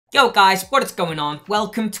Yo guys, what is going on?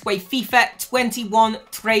 Welcome to a FIFA 21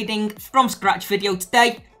 trading from scratch video.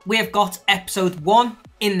 Today we have got episode 1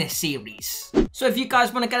 in this series. So if you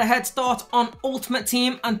guys want to get a head start on Ultimate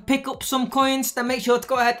Team and pick up some coins, then make sure to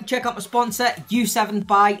go ahead and check out my sponsor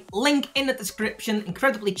U7Buy. Link in the description.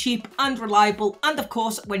 Incredibly cheap and reliable, and of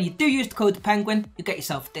course when you do use the code Penguin you get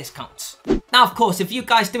yourself a discount. Now of course, if you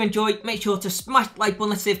guys do enjoy, make sure to smash the like button.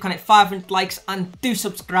 Let's see if we can hit 500 likes, and do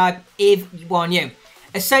subscribe if you are new.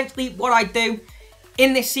 Essentially, what I do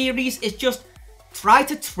in this series is just try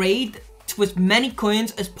to trade to as many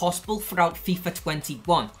coins as possible throughout FIFA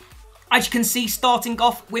 21. As you can see, starting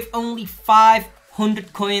off with only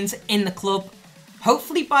 500 coins in the club.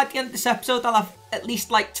 Hopefully by the end of this episode, I'll have at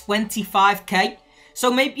least like 25k.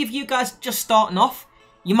 So maybe if you guys are just starting off,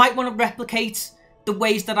 you might want to replicate the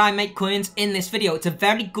ways that I make coins in this video. It's a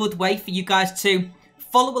very good way for you guys to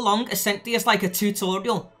follow along, essentially as like a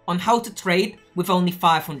tutorial on how to trade with only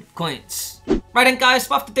 500 coins. Right then guys,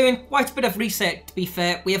 so after doing quite a bit of research, to be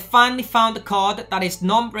fair, we have finally found a card that is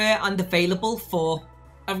non-rare and available for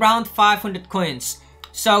around 500 coins.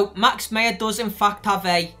 So Max Meyer does in fact have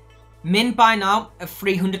a min buy now of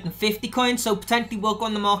 350 coins, so potentially will go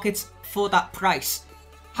on the market for that price.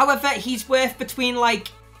 However, he's worth between like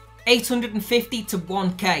 850 to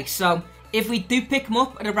 1k, so if we do pick him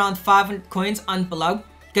up at around 500 coins and below,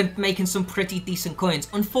 going to be making some pretty decent coins.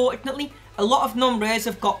 Unfortunately, a lot of non-rares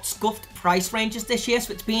have got scuffed price ranges this year,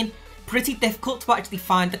 so it's been pretty difficult to actually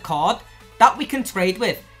find a card that we can trade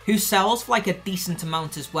with, who sells for like a decent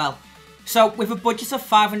amount as well. So with a budget of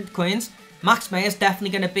 500 coins, Max Meyer is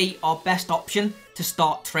definitely going to be our best option to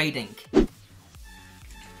start trading.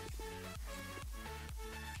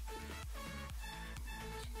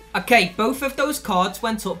 Okay, both of those cards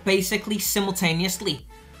went up basically simultaneously.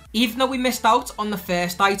 Even though we missed out on the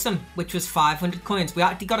first item, which was 500 coins, we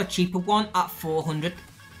actually got a cheaper one at 400.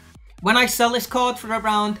 When I sell this card for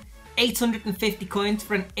around 850 coins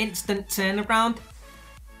for an instant turnaround,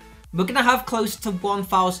 we're going to have close to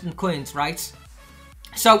 1,000 coins, right?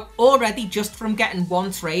 So already just from getting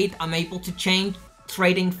one trade, I'm able to change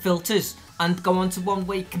trading filters and go on to one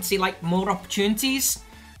where you can see like more opportunities.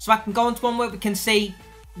 So I can go into one where we can see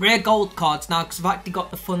rare gold cards now, because I've actually got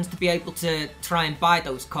the funds to be able to try and buy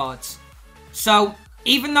those cards. So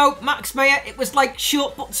even though Max Meyer, it was like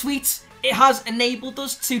short but sweet, it has enabled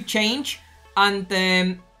us to change and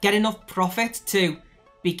get enough profit to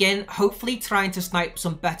begin hopefully trying to snipe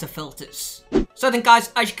some better filters. So then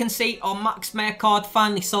guys, as you can see, our Max Meyer card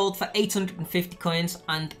finally sold for 850 coins,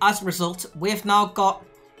 and as a result we've now got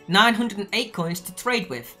 908 coins to trade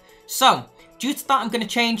with. So due to that, I'm going to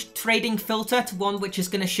change trading filter to one which is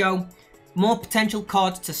going to show more potential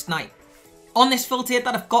cards to snipe. On this filter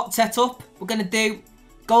that I've got set up, we're going to do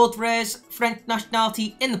gold rares, French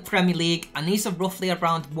nationality in the Premier League, and these are roughly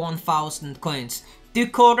around 1,000 coins.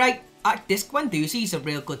 Ducore, this Guendouzi is a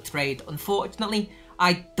real good trade. Unfortunately,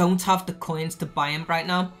 I don't have the coins to buy him right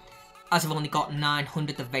now, as I've only got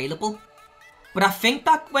 900 available. But I think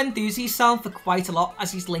that Guendouzi is selling for quite a lot,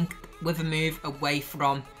 as he's linked with a move away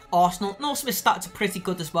from Arsenal, and also his stats are pretty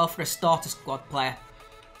good as well for a starter squad player.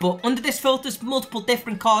 But under this filter, there's multiple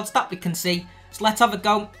different cards that we can see, so let's have a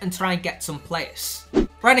go and try and get some players.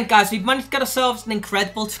 Right then guys, we've managed to get ourselves an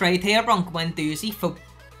incredible trade here on Guendouzi for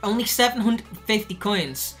only 750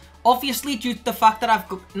 coins. Obviously, due to the fact that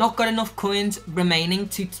I've not got enough coins remaining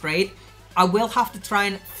to trade, I will have to try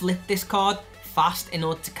and flip this card fast in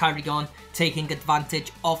order to carry on taking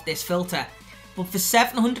advantage of this filter. But for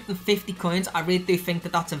 750 coins, I really do think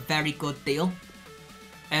that that's a very good deal.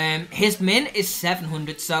 His min is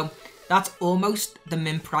 700, so that's almost the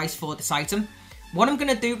min price for this item. What I'm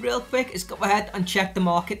going to do real quick is go ahead and check the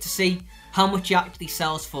market to see how much he actually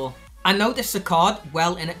sells for. I know this is a card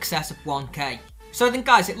well in excess of 1k. So then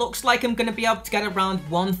guys, it looks like I'm going to be able to get around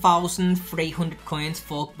 1,300 coins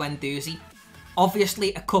for Guendouzi.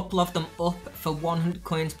 Obviously, a couple of them up for 100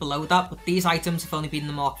 coins below that, but these items have only been in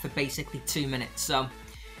the market for basically 2 minutes. So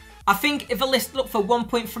I think if I list it up for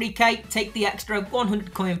 1.3k, take the extra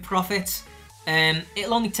 100 coin profit,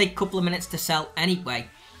 it'll only take a couple of minutes to sell anyway.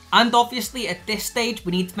 And obviously at this stage,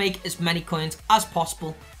 we need to make as many coins as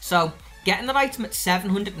possible. So getting that item at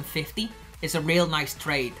 750 is a real nice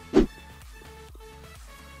trade.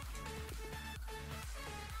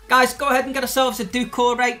 Guys, go ahead and get ourselves a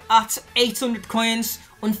Ducore at 800 coins.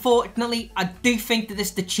 Unfortunately, I do think that this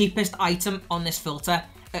is the cheapest item on this filter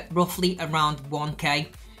at roughly around 1k.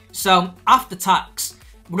 So after tax,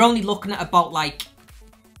 we're only looking at about like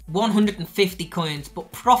 150 coins.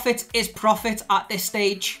 But profit is profit at this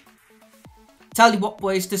stage. Tell you what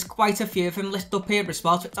boys, there's quite a few of them listed up here as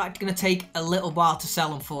well, so it's actually going to take a little while to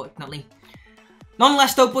sell, unfortunately.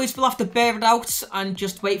 Nonetheless though, boys, we'll have to bear it out and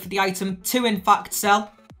just wait for the item to in fact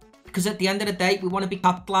sell. Because at the end of the day, we want to be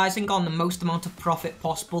capitalising on the most amount of profit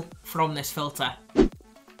possible from this filter.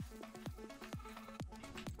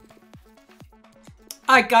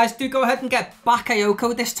 Alright guys, do go ahead and get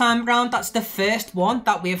Bakayoko this time around. That's the first one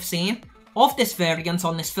that we have seen of this variant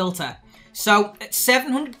on this filter. So, at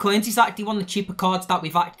 700 coins, he's actually one of the cheaper cards that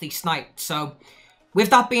we've actually sniped. So,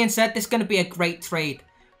 with that being said, this is going to be a great trade.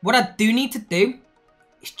 What I do need to do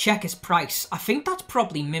is check his price. I think that's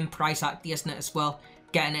probably min price actually, isn't it, as well?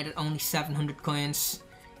 Getting it at only 700 coins.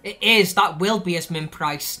 It is, that will be his min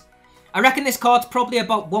price. I reckon this card's probably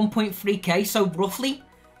about 1.3k, so roughly,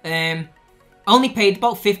 only paid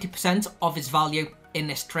about 50% of his value in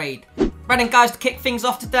this trade. Right then guys, to kick things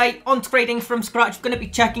off today on Trading From Scratch, we're going to be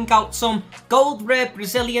checking out some gold rare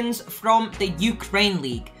Brazilians from the Ukraine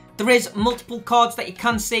League. There is multiple cards that you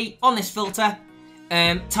can see on this filter.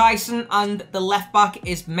 Tyson and the left back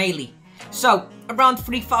is Melee. So, around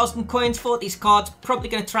 3,000 coins for these cards. Probably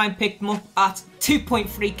going to try and pick them up at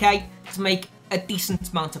 2.3k to make a decent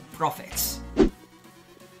amount of profits.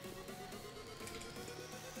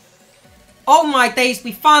 Oh my days,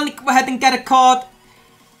 we finally go ahead and get a card.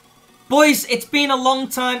 Boys, it's been a long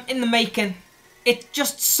time in the making. It's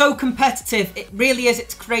just so competitive. It really is,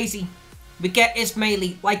 it's crazy. We get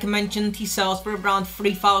Ismaili, like I mentioned, he sells for around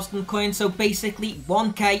 3,000 coins, so basically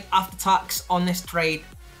 1k after tax on this trade.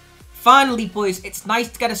 Finally, boys, it's nice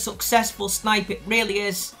to get a successful snipe, it really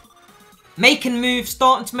is. Making moves,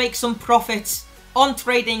 starting to make some profits on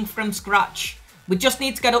Trading From Scratch. We just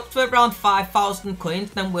need to get up to around 5,000 coins,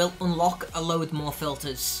 then we'll unlock a load more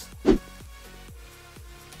filters.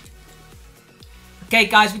 Okay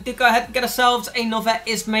guys, we did go ahead and get ourselves another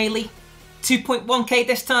Ismaili. 2.1k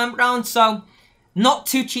this time round, so not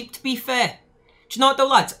too cheap to be fair. Do you know what though,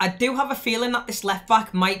 lads? I do have a feeling that this left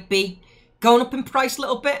back might be going up in price a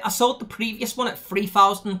little bit. I sold the previous one at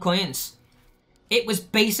 3,000 coins. It was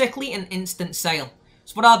basically an instant sale.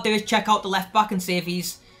 So what I'll do is check out the left back and see if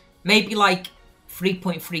he's maybe like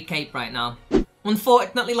 3.3k right now.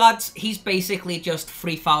 Unfortunately, lads, he's basically just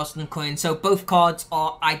 3,000 coins. So both cards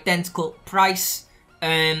are identical price.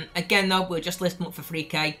 Again though, we'll just list them up for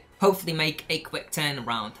 3k. Hopefully make a quick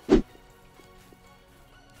turnaround.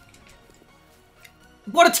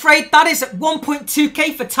 What a trade that is at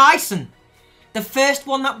 1.2k for Tyson. The first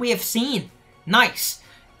one that we have seen. Nice.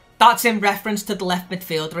 That's in reference to the left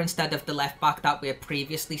midfielder instead of the left back that we were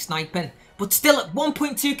previously sniping. But still at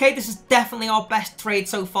 1.2k, this is definitely our best trade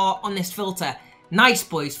so far on this filter. Nice,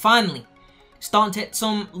 boys, finally. Starting to hit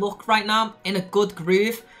some luck right now, in a good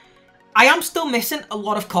groove. I am still missing a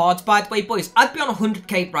lot of cards, by the way, boys. I'd be on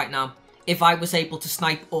 100k right now if I was able to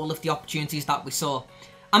snipe all of the opportunities that we saw.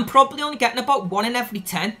 I'm probably only getting about 1 in every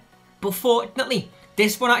 10. But fortunately,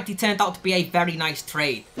 this one actually turned out to be a very nice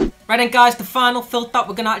trade. Right then, guys, the final filter that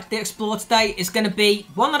we're going to actually explore today is going to be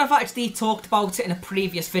one that I've actually talked about in a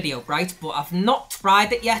previous video, right? But I've not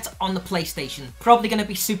tried it yet on the PlayStation. Probably going to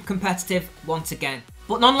be super competitive once again.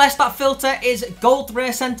 But nonetheless, that filter is gold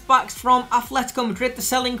rare centre-backs from Atletico Madrid. They're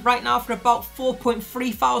selling right now for about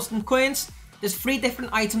 4.3 thousand coins. There's 3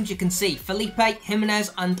 different items you can see. Felipe,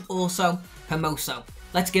 Jimenez, and also Hermoso.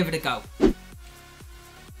 Let's give it a go.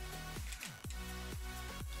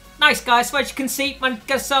 Nice, guys. So as you can see, we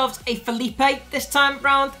get ourselves a Felipe this time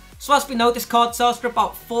round. So as we know, this card sells for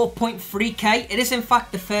about 4.3k. It is in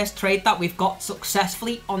fact the first trade that we've got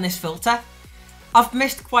successfully on this filter. I've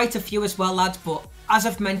missed quite a few as well, lads, but as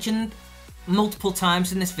I've mentioned multiple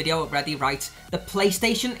times in this video already, right, the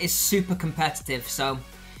PlayStation is super competitive, so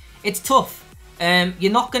it's tough.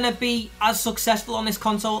 You're not going to be as successful on this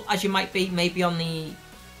console as you might be maybe on the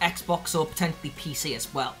Xbox or potentially PC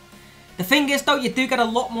as well. The thing is though, you do get a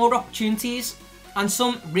lot more opportunities and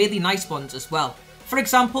some really nice ones as well. For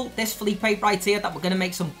example, this Felipe right here that we're going to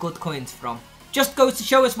make some good coins from. Just goes to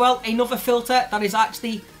show as well, another filter that is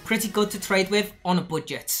actually pretty good to trade with on a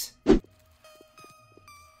budget.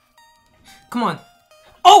 Come on.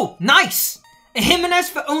 Oh, nice! A Jimenez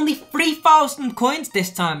for only 3,000 coins this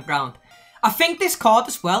time round. I think this card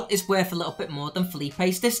as well is worth a little bit more than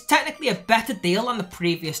Felipe's. This is technically a better deal than the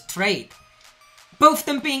previous trade. Both of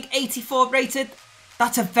them being 84 rated,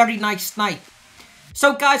 that's a very nice snipe.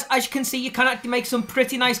 So guys, as you can see, you can actually make some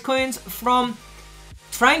pretty nice coins from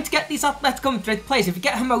trying to get these Atletico Madrid players. If you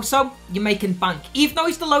get Hermoso, you're making bank. Even though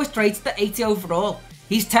he's the lowest rated at 80 overall,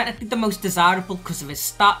 he's technically the most desirable because of his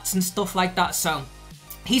stats and stuff like that. So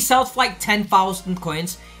he sells for like 10,000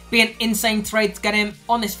 coins. Be an insane trade to get him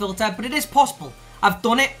on this filter, but it is possible. I've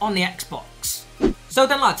done it on the Xbox. So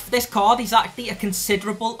then lads, for this card, he's actually a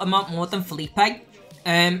considerable amount more than Felipe.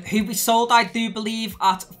 who we sold, I do believe,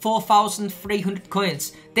 at 4,300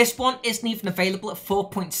 coins. This one isn't even available at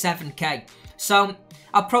 4.7k. So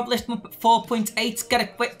I'll probably list them up at 4.8, get a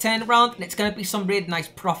quick turnaround, and it's going to be some really nice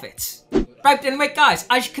profits. Right, but anyway guys,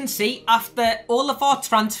 as you can see, after all of our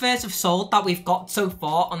transfers have sold that we've got so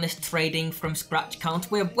far on this trading from scratch account,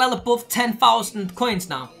 we're well above 10,000 coins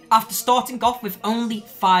now, after starting off with only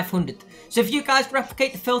 500. So if you guys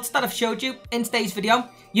replicate the filters that I've showed you in today's video,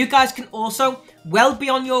 you guys can also well be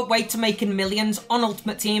on your way to making millions on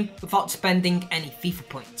Ultimate Team without spending any FIFA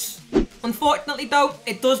points. Unfortunately though,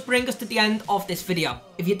 it does bring us to the end of this video.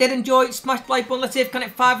 If you did enjoy, smash the like button, let's see if we can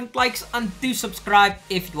hit 500 likes, and do subscribe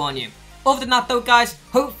if you are new. Other than that though guys,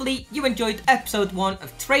 hopefully you enjoyed episode 1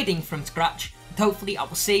 of Trading from Scratch, and hopefully I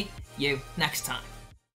will see you next time.